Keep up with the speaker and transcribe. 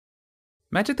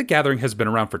Magic the Gathering has been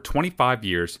around for 25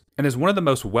 years and is one of the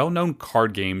most well-known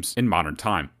card games in modern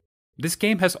time. This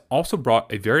game has also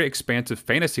brought a very expansive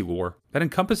fantasy lore that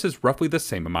encompasses roughly the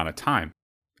same amount of time.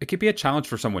 It can be a challenge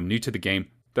for someone new to the game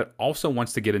that also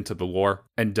wants to get into the lore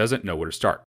and doesn't know where to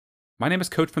start. My name is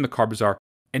Coach from the Card Bazaar,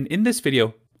 and in this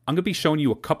video, I'm going to be showing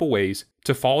you a couple ways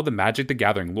to follow the Magic the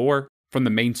Gathering lore from the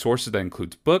main sources that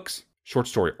includes books, short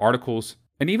story articles,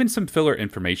 and even some filler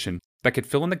information that could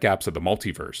fill in the gaps of the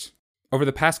multiverse. Over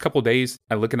the past couple days,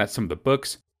 I'm looking at some of the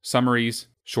books, summaries,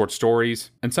 short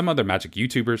stories, and some other Magic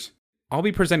YouTubers. I'll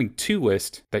be presenting two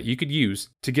lists that you could use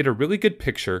to get a really good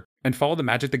picture and follow the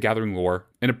Magic the Gathering lore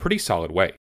in a pretty solid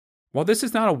way. While this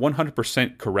is not a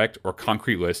 100% correct or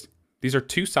concrete list, these are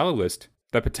two solid lists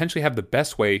that potentially have the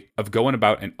best way of going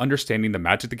about and understanding the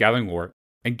Magic the Gathering lore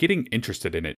and getting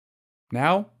interested in it.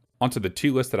 Now, onto the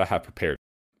two lists that I have prepared.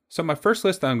 So my first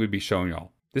list that I'm going to be showing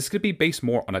y'all, this is going to be based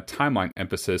more on a timeline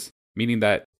emphasis, meaning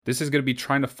that this is going to be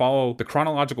trying to follow the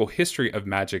chronological history of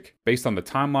Magic based on the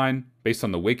timeline, based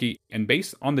on the wiki, and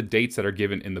based on the dates that are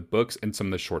given in the books and some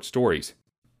of the short stories.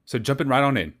 So jumping right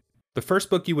on in. The first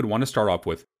book you would want to start off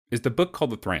with is the book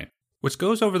called The Thran, which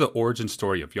goes over the origin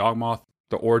story of Yawgmoth,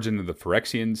 the origin of the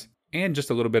Phyrexians, and just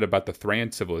a little bit about the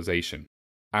Thran civilization.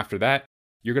 After that,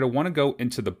 you're going to want to go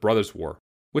into the Brothers' War,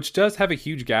 which does have a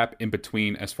huge gap in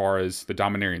between as far as the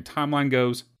Dominarian timeline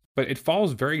goes, but it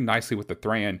follows very nicely with the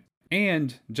Thran.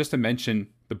 And just to mention,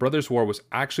 the Brothers' War was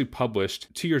actually published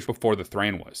 2 years before the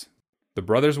Thran was. The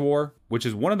Brothers' War, which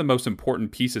is one of the most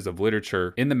important pieces of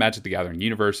literature in the Magic the Gathering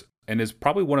universe, and is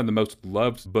probably one of the most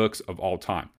loved books of all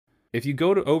time. If you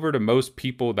go over to most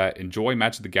people that enjoy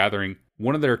Magic the Gathering,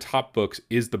 one of their top books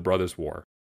is The Brothers' War.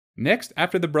 Next,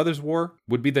 after The Brothers' War,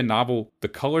 would be the novel The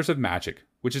Colors of Magic,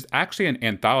 which is actually an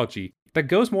anthology that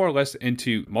goes more or less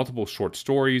into multiple short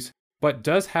stories, but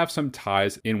does have some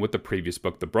ties in with the previous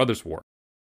book, The Brothers' War.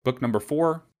 Book number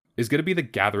 4 is going to be The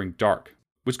Gathering Dark,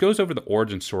 which goes over the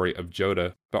origin story of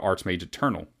Jodah, the Archmage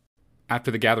Eternal.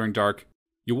 After The Gathering Dark,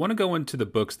 you'll want to go into the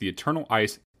books The Eternal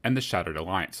Ice and The Shattered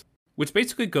Alliance, which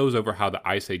basically goes over how the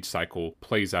Ice Age cycle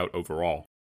plays out overall.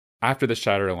 After The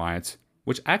Shattered Alliance,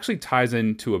 which actually ties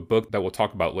into a book that we'll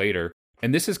talk about later,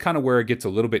 and this is kind of where it gets a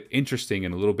little bit interesting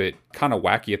and a little bit kind of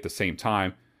wacky at the same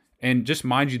time. And just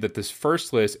mind you that this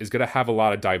first list is going to have a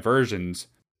lot of diversions.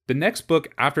 The next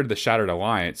book after The Shattered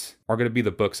Alliance are going to be the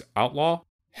books Outlaw,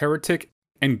 Heretic,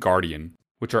 and Guardian,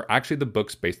 which are actually the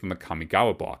books based on the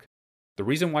Kamigawa block. The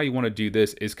reason why you want to do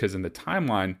this is because in the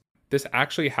timeline, this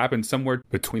actually happened somewhere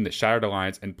between The Shattered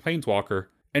Alliance and Planeswalker,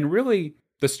 and really,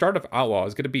 the start of Outlaw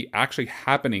is going to be actually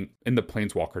happening in the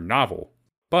Planeswalker novel.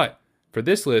 But for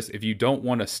this list, if you don't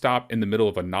want to stop in the middle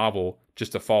of a novel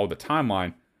just to follow the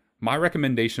timeline, my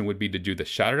recommendation would be to do The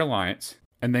Shattered Alliance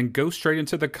and then go straight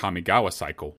into the Kamigawa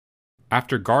cycle.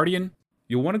 After Guardian,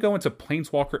 you'll want to go into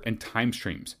Planeswalker and Time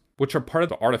Streams, which are part of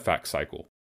the Artifact cycle.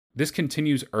 This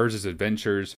continues Urza's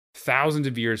adventures thousands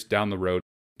of years down the road,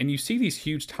 and you see these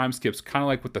huge time skips kind of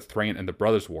like with the Thran and the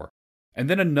Brothers' War. And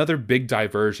then another big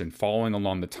diversion following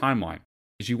along the timeline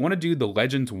is you want to do the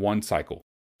Legends 1 cycle,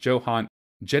 John,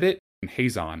 Jedit, and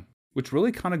Hazan, which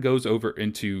really kind of goes over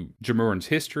into Jamuran's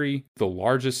history, the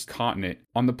largest continent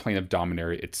on the plane of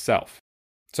Dominaria itself.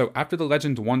 So after the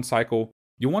Legends 1 cycle,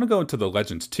 you'll want to go into the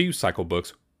Legends 2 cycle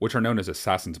books, which are known as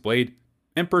Assassin's Blade,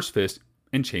 Emperor's Fist,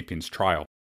 and Champion's Trial.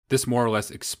 This more or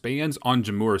less expands on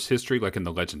Jamura's history like in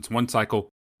the Legends 1 cycle,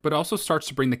 but also starts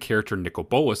to bring the character Nicol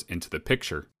Bolas into the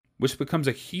picture, which becomes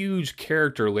a huge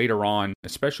character later on,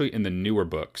 especially in the newer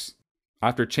books.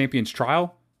 After Champion's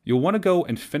Trial, you'll want to go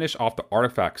and finish off the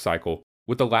Artifact cycle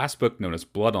with the last book known as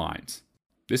Bloodlines.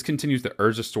 This continues the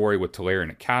Urza story with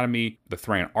Tolarian Academy, the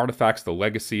Thran artifacts, the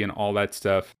legacy, and all that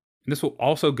stuff. And this will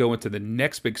also go into the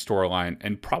next big storyline,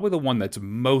 and probably the one that's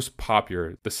most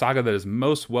popular, the saga that is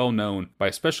most well known by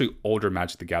especially older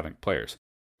Magic the Gathering players.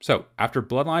 So, after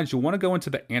Bloodlines, you'll want to go into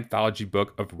the anthology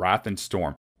book of Wrath and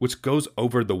Storm, which goes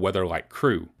over the Weatherlight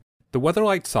crew. The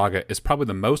Weatherlight saga is probably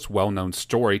the most well-known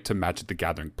story to Magic the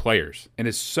Gathering players, and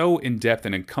is so in-depth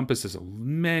and encompasses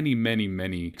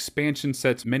many expansion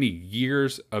sets, many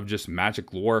years of just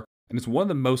Magic lore, and it's one of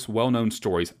the most well-known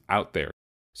stories out there.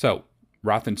 So,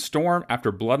 Wrath and Storm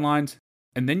after Bloodlines,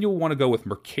 and then you'll want to go with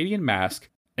Mercadian Mask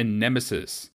and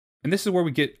Nemesis. And this is where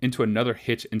we get into another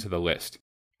hitch into the list.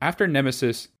 After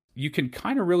Nemesis, you can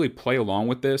kind of really play along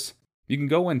with this. You can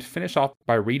go and finish off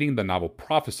by reading the novel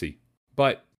Prophecy.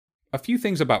 But a few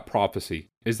things about Prophecy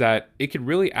is that it could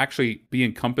really actually be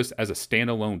encompassed as a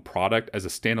standalone product, as a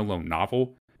standalone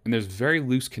novel, and there's very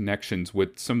loose connections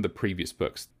with some of the previous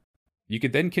books. You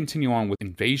could then continue on with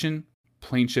Invasion,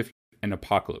 Planeshift, and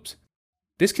Apocalypse.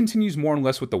 This continues more or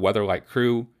less with the Weatherlight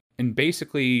crew, and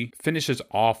basically finishes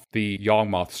off the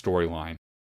Yawgmoth storyline.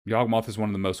 Yawgmoth is one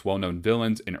of the most well-known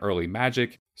villains in early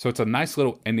Magic, so it's a nice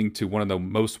little ending to one of the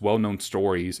most well-known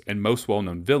stories and most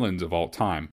well-known villains of all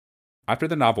time. After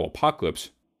the novel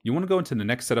Apocalypse, you want to go into the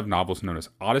next set of novels known as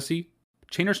Odyssey,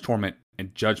 Chainer's Torment,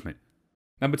 and Judgment.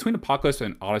 Now between Apocalypse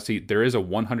and Odyssey, there is a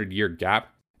 100-year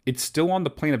gap. It's still on the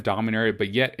plane of Dominaria,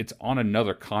 but yet it's on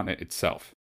another continent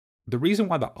itself. The reason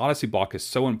why the Odyssey block is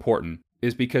so important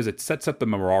is because it sets up the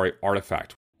Mirari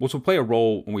artifact, which will play a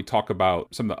role when we talk about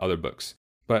some of the other books.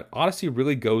 But Odyssey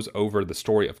really goes over the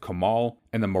story of Kamahl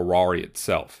and the Mirari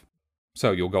itself.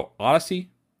 So you'll go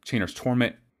Odyssey, Chainer's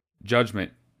Torment,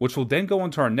 Judgment, which will then go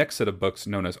into our next set of books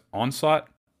known as Onslaught,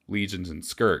 Legions, and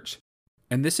Scourge.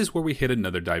 And this is where we hit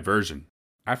another diversion.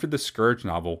 After the Scourge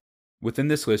novel, within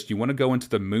this list you want to go into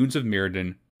the Moons of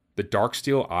Mirrodin, the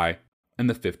Darksteel Eye, and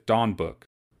the Fifth Dawn book.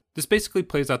 This basically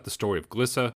plays out the story of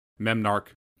Glissa, Memnarch,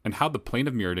 and how the plane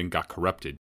of Mirrodin got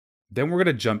corrupted. Then we're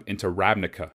going to jump into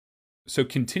Ravnica. So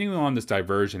continuing on this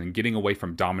diversion and getting away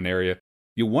from Dominaria,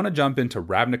 you'll want to jump into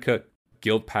Ravnica,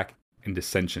 Guildpact, and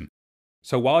Dissension.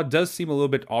 So while it does seem a little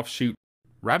bit offshoot,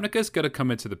 Ravnica is going to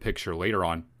come into the picture later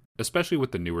on, especially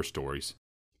with the newer stories.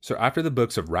 So after the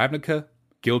books of Ravnica,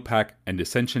 Guildpact, and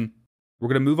Dissension, we're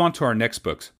going to move on to our next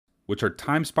books, which are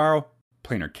Time Spiral,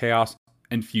 Planar Chaos,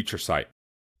 and Future Sight.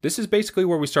 This is basically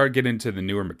where we start getting into the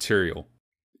newer material.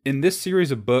 In this series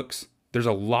of books, there's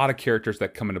a lot of characters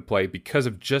that come into play because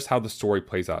of just how the story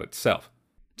plays out itself.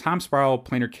 Time Spiral,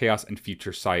 Planar Chaos, and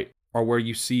Future Sight are where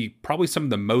you see probably some of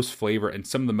the most flavor and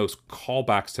some of the most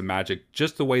callbacks to Magic,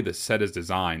 just the way the set is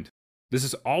designed. This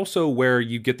is also where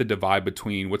you get the divide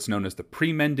between what's known as the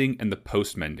pre-mending and the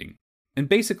post-mending, and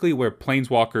basically where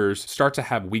Planeswalkers start to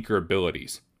have weaker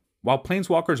abilities. While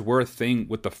Planeswalkers were a thing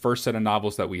with the first set of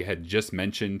novels that we had just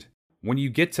mentioned, when you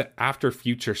get to after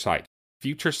Future Sight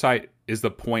is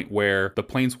the point where the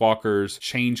Planeswalkers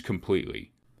change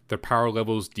completely. Their power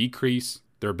levels decrease,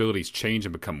 their abilities change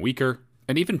and become weaker,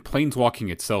 and even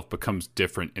Planeswalking itself becomes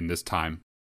different in this time.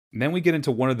 And then we get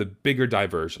into one of the bigger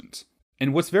diversions.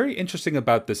 And what's very interesting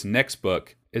about this next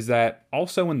book is that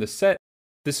also in the set,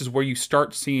 this is where you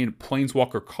start seeing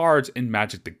Planeswalker cards in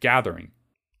Magic the Gathering.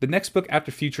 The next book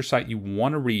after Future Sight you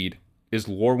want to read is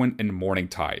Lorwyn and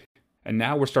Morningtide. And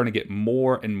now we're starting to get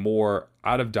more and more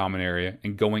out of Dominaria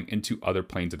and going into other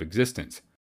planes of existence.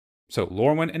 So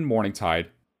Lorwyn and Morningtide,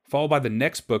 followed by the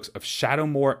next books of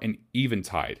Shadowmoor and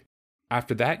Eventide.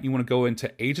 After that, you want to go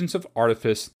into Agents of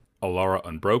Artifice, Alara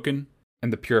Unbroken,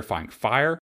 and the Purifying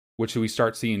Fire, which we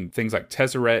start seeing things like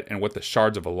Tezzeret and what the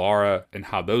Shards of Alara and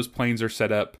how those planes are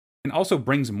set up, and also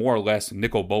brings more or less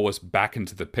Nicol Bolas back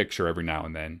into the picture every now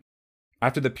and then.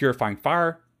 After the Purifying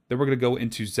Fire, then we're going to go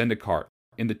into Zendikar,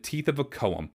 in the Teeth of a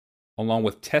Koum, along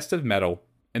with Test of Metal,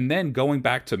 and then going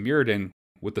back to Mirrodin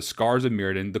with the Scars of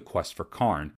Mirrodin, the Quest for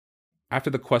Karn. After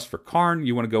the Quest for Karn,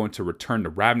 you want to go into Return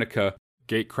to Ravnica,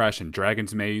 Gatecrash, and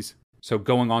Dragon's Maze. So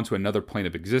going on to another plane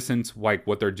of existence, like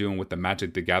what they're doing with the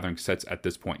Magic the Gathering sets at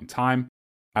this point in time.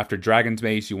 After Dragon's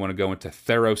Maze, you want to go into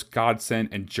Theros Godsend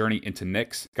and Journey into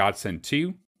Nyx, Godsend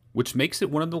 2, which makes it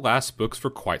one of the last books for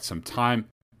quite some time,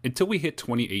 until we hit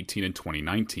 2018 and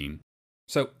 2019.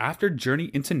 So after Journey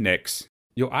into Nyx,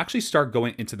 you'll actually start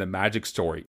going into the Magic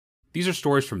story. These are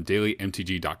stories from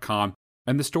dailymtg.com,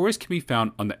 and the stories can be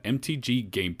found on the MTG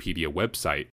Gamepedia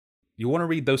website. You want to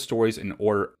read those stories in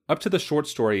order up to the short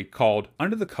story called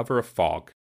Under the Cover of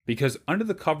Fog, because Under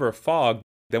the Cover of Fog,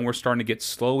 then we're starting to get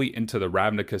slowly into the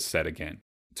Ravnica set again,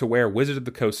 to where Wizards of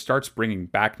the Coast starts bringing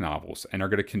back novels and are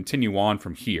going to continue on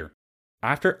from here.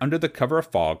 After Under the Cover of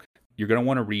Fog, you're going to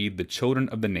want to read The Children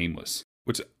of the Nameless,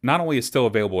 which not only is still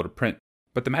available to print,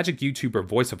 but the Magic YouTuber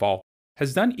Voice of All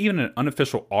has done even an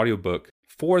unofficial audiobook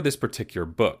for this particular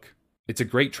book. It's a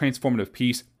great transformative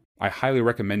piece. I highly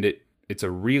recommend it. It's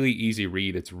a really easy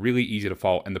read. It's really easy to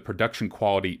follow, and the production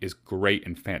quality is great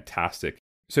and fantastic.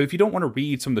 So if you don't want to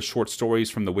read some of the short stories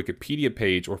from the Wikipedia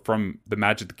page or from the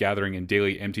Magic the Gathering and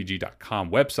dailymtg.com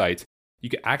websites, you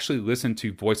can actually listen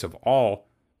to Voice of All,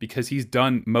 because he's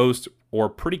done most or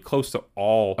pretty close to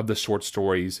all of the short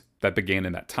stories that began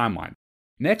in that timeline.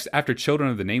 Next, after Children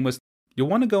of the Nameless, you'll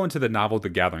want to go into the novel The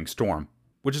Gathering Storm,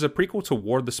 which is a prequel to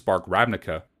War of the Spark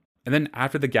Ravnica. And then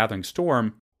after The Gathering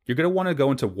Storm, you're going to want to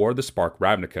go into War of the Spark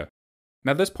Ravnica.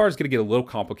 Now this part is going to get a little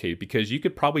complicated because you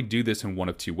could probably do this in one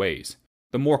of two ways.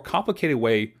 The more complicated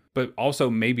way, but also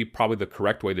maybe probably the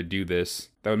correct way to do this,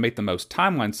 that would make the most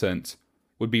timeline sense,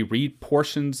 would be read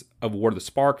portions of War of the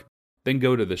Spark, then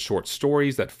go to the short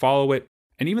stories that follow it,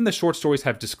 and even the short stories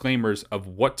have disclaimers of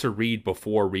what to read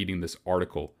before reading this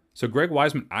article. So Greg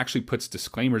Weisman actually puts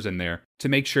disclaimers in there to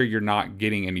make sure you're not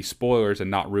getting any spoilers and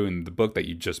not ruining the book that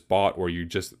you just bought or you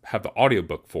just have the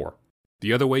audiobook for.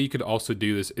 The other way you could also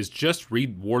do this is just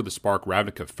read War of the Spark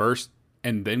Ravnica first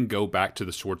and then go back to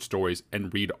the short stories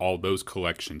and read all those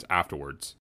collections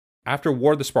afterwards. After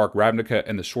War of the Spark Ravnica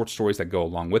and the short stories that go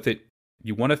along with it,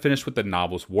 you want to finish with the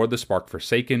novels War of the Spark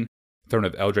Forsaken, Throne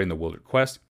of Eldraine the Wildred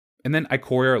Quest, and then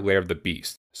Ikoria Lair of the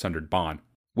Beast, Sundered Bond,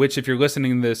 which if you're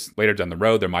listening to this later down the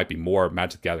road, there might be more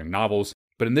Magic the Gathering novels,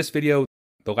 but in this video,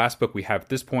 the last book we have at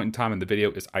this point in time in the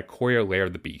video is Ikoria Lair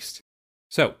of the Beast.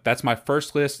 So that's my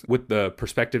first list with the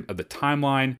perspective of the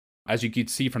timeline. As you can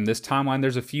see from this timeline,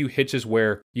 there's a few hitches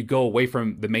where you go away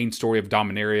from the main story of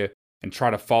Dominaria and try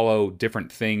to follow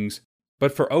different things.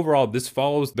 But for overall, this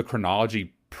follows the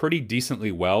chronology pretty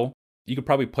decently well. You could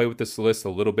probably play with this list a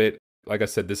little bit. Like I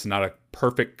said, this is not a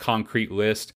perfect concrete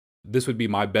list. This would be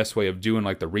my best way of doing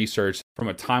like the research from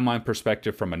a timeline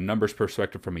perspective, from a numbers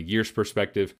perspective, from a year's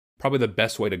perspective. Probably the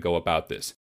best way to go about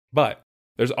this. But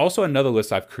there's also another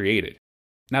list I've created.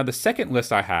 Now, the second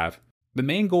list I have, the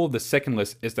main goal of the second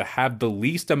list is to have the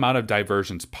least amount of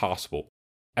diversions possible.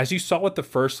 As you saw with the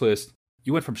first list,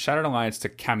 you went from Shattered Alliance to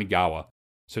Kamigawa.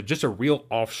 So just a real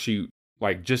offshoot,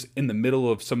 like just in the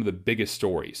middle of some of the biggest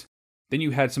stories. Then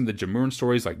you had some of the Jamuran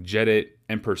stories like Jedit,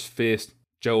 Emperor's Fist,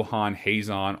 Johann,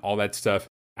 Hazon, all that stuff.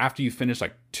 After you finish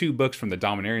like 2 books from the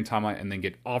Dominarian timeline and then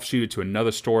get offshooted to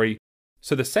another story.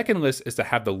 So the second list is to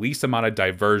have the least amount of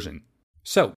diversion.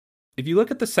 So if you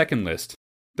look at the second list,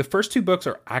 the first 2 books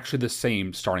are actually the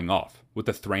same starting off, with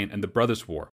the Thrain and the Brothers'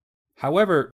 War.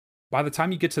 However, by the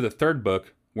time you get to the third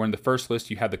book, where in the first list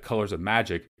you had the Colors of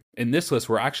Magic, in this list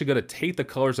we're actually going to take the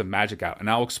Colors of Magic out, and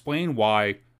I'll explain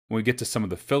why when we get to some of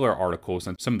the filler articles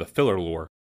and some of the filler lore.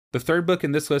 The third book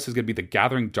in this list is going to be The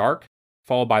Gathering Dark,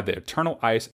 followed by the Eternal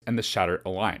Ice and the Shattered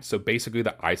Alliance, so basically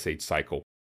the Ice Age cycle.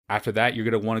 After that, you're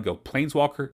going to want to go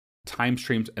Planeswalker, Time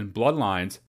Streams, and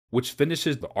Bloodlines, which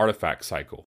finishes the Artifact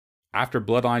cycle. After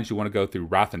Bloodlines, you want to go through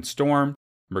Wrath and Storm,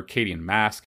 Mercadian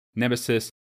Mask, Nemesis.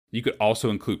 You could also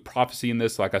include Prophecy in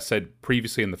this, like I said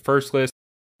previously in the first list.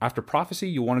 After Prophecy,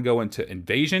 you want to go into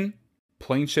Invasion,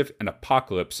 Planeshift, and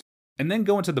Apocalypse, and then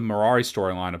go into the Mirari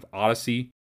storyline of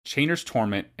Odyssey, Chainer's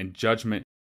Torment, and Judgment,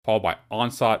 followed by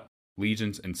Onslaught,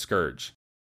 Legions, and Scourge.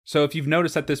 So if you've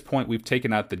noticed at this point, we've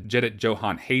taken out the Jedit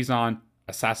Johann Hazon,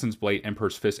 Assassin's Blade,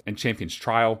 Emperor's Fist, and Champion's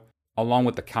Trial, along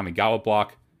with the Kamigawa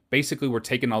block. Basically, we're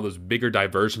taking all those bigger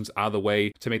diversions out of the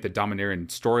way to make the Dominarian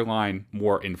storyline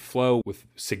more in flow with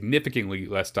significantly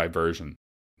less diversion.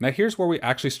 Now here's where we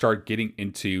actually start getting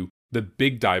into the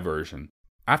big diversion.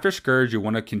 After Scourge, you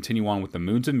want to continue on with the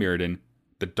Moons of Mirrodin,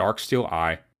 the Darksteel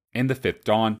Eye, and the Fifth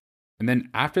Dawn. And then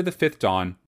after the Fifth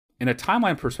Dawn, in a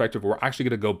timeline perspective, we're actually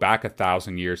going to go back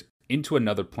 1,000 years into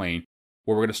another plane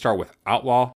where we're going to start with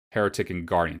Outlaw, Heretic, and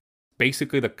Guardian.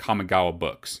 Basically the Kamigawa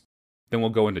books. Then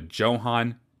we'll go into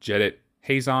Johann, Jedit,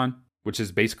 Hazon, which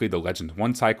is basically the Legends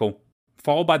 1 cycle,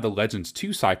 followed by the Legends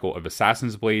 2 cycle of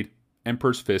Assassin's Blade,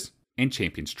 Emperor's Fist, and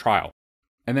Champion's Trial.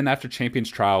 And then after Champion's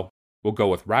Trial, we'll go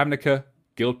with Ravnica,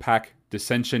 Guildpact,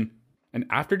 Dissension, and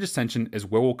after Dissension is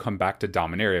where we'll come back to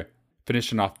Dominaria,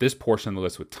 finishing off this portion of the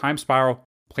list with Time Spiral,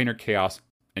 Planar Chaos,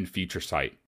 and Future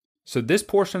Sight. So this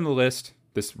portion of the list,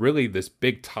 this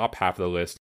big top half of the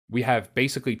list, we have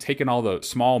basically taken all the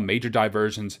small major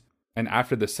diversions, and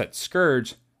after the set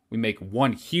Scourge, we make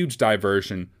one huge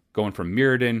diversion going from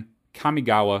Mirrodin,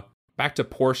 Kamigawa, back to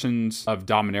portions of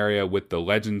Dominaria with the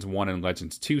Legends 1 and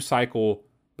Legends 2 cycle,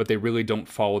 but they really don't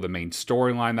follow the main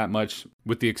storyline that much,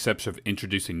 with the exception of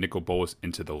introducing Nicol Bolas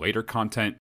into the later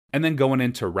content, and then going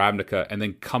into Ravnica and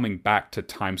then coming back to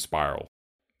Time Spiral.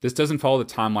 This doesn't follow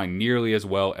the timeline nearly as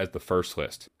well as the first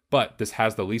list, but this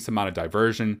has the least amount of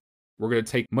diversion. We're going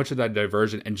to take much of that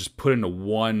diversion and just put into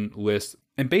one list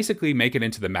and basically make it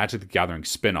into the Magic the Gathering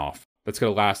spin-off that's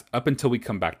going to last up until we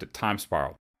come back to Time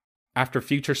Spiral. After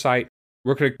Future Sight,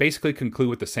 we're going to basically conclude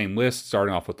with the same list,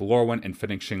 starting off with Lorwyn and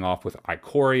finishing off with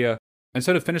Ikoria. And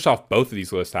so to finish off both of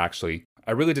these lists, actually,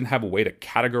 I really didn't have a way to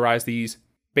categorize these.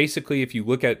 Basically, if you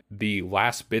look at the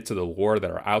last bits of the lore that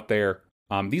are out there,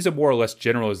 these are more or less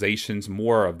generalizations,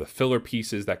 more of the filler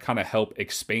pieces that kind of help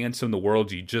expand some of the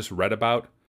worlds you just read about.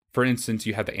 For instance,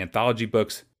 you have the anthology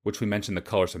books, which we mentioned the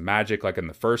Colors of Magic, like in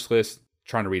the first list,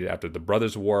 trying to read it after the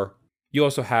Brothers' War. You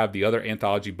also have the other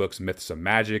anthology books, Myths of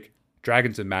Magic,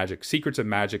 Dragons of Magic, Secrets of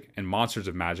Magic, and Monsters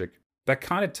of Magic, that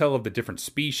kind of tell of the different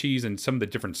species and some of the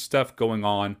different stuff going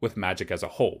on with Magic as a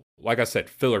whole. Like I said,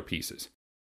 filler pieces.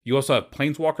 You also have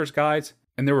Planeswalker's Guides,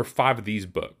 and there were 5 of these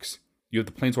books. You have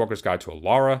the Planeswalker's Guide to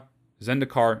Alara,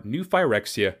 Zendikar, New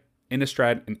Phyrexia,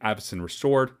 Innistrad, and Avacyn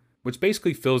Restored. which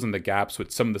basically fills in the gaps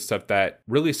with some of the stuff that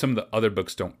really some of the other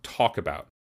books don't talk about.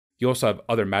 You also have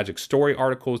other Magic story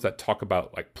articles that talk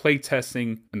about like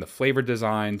playtesting and the flavor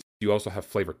designs. You also have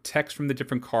flavor text from the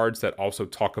different cards that also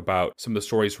talk about some of the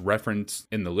stories referenced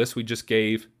in the list we just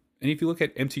gave. And if you look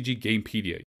at MTG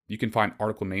Gamepedia, you can find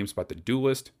article names about The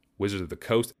Duelist, Wizards of the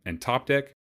Coast, and Top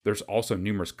Deck. There's also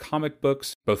numerous comic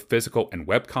books, both physical and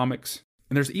web comics.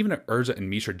 And there's even an Urza and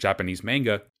Mishra Japanese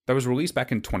manga that was released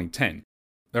back in 2010.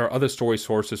 There are other story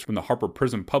sources from the Harper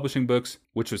Prism publishing books,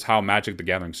 which was how Magic the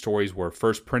Gathering stories were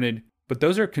first printed, but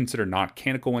those are considered not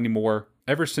canonical anymore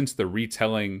ever since the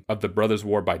retelling of the Brothers'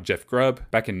 War by Jeff Grubb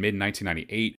back in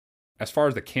mid-1998. As far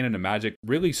as the canon of Magic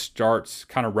really starts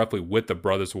kind of roughly with the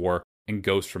Brothers' War and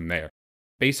goes from there.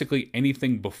 Basically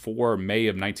anything before May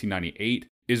of 1998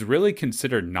 is really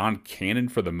considered non-canon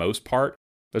for the most part.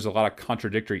 There's a lot of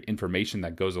contradictory information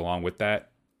that goes along with that.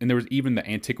 And there was even the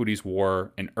Antiquities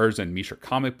War and Urza and Mishra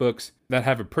comic books that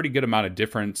have a pretty good amount of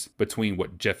difference between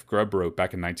what Jeff Grubb wrote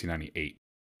back in 1998.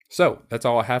 So that's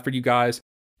all I have for you guys.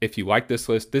 If you like this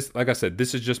list, like I said,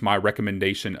 this is just my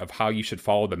recommendation of how you should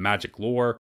follow the Magic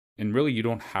lore. And really, you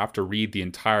don't have to read the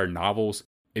entire novels.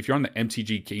 If you're on the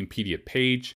MTG Gamepedia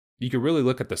page, you can really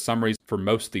look at the summaries for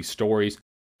most of these stories.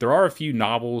 There are a few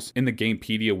novels in the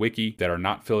Gamepedia wiki that are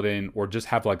not filled in or just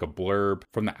have like a blurb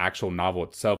from the actual novel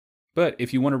itself. But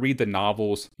if you want to read the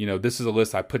novels, this is a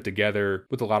list I put together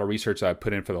with a lot of research that I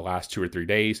put in for the last 2 or 3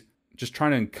 days, just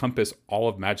trying to encompass all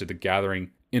of Magic the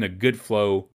Gathering in a good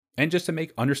flow and just to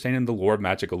make understanding the lore of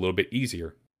Magic a little bit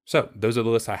easier. So those are the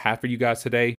lists I have for you guys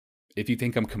today. If you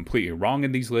think I'm completely wrong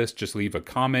in these lists, just leave a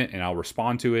comment and I'll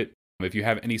respond to it. If you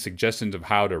have any suggestions of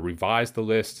how to revise the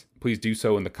list, please do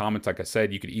so in the comments. Like I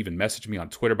said, you could even message me on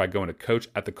Twitter by going to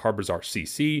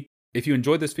coach@thecardbazaarcc. If you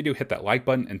enjoyed this video, hit that like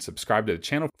button and subscribe to the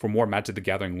channel for more Magic the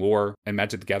Gathering lore and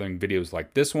Magic the Gathering videos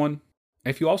like this one.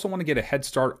 And if you also want to get a head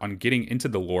start on getting into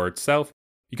the lore itself,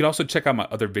 you can also check out my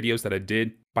other videos that I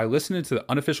did by listening to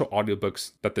the unofficial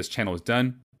audiobooks that this channel has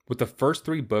done with the first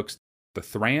 3 books, The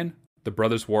Thran, The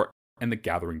Brothers' War, and The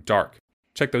Gathering Dark.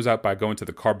 Check those out by going to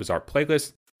the Card Bazaar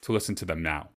playlist to listen to them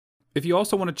now. If you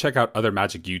also want to check out other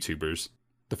Magic YouTubers,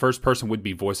 the first person would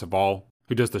be Voice of All,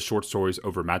 who does the short stories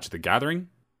over Magic the Gathering,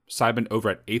 Simon over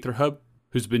at AetherHub,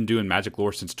 who's been doing Magic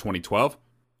lore since 2012,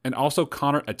 and also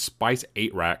Connor at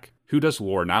Spice8Rack, who does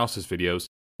lore analysis videos,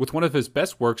 with one of his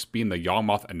best works being the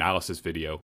Yawgmoth analysis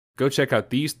video. Go check out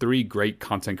these 3 great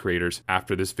content creators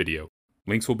after this video.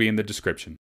 Links will be in the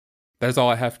description. That is all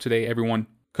I have for today, everyone.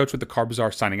 Coach with the Card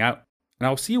Bazaar signing out, and I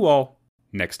will see you all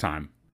next time.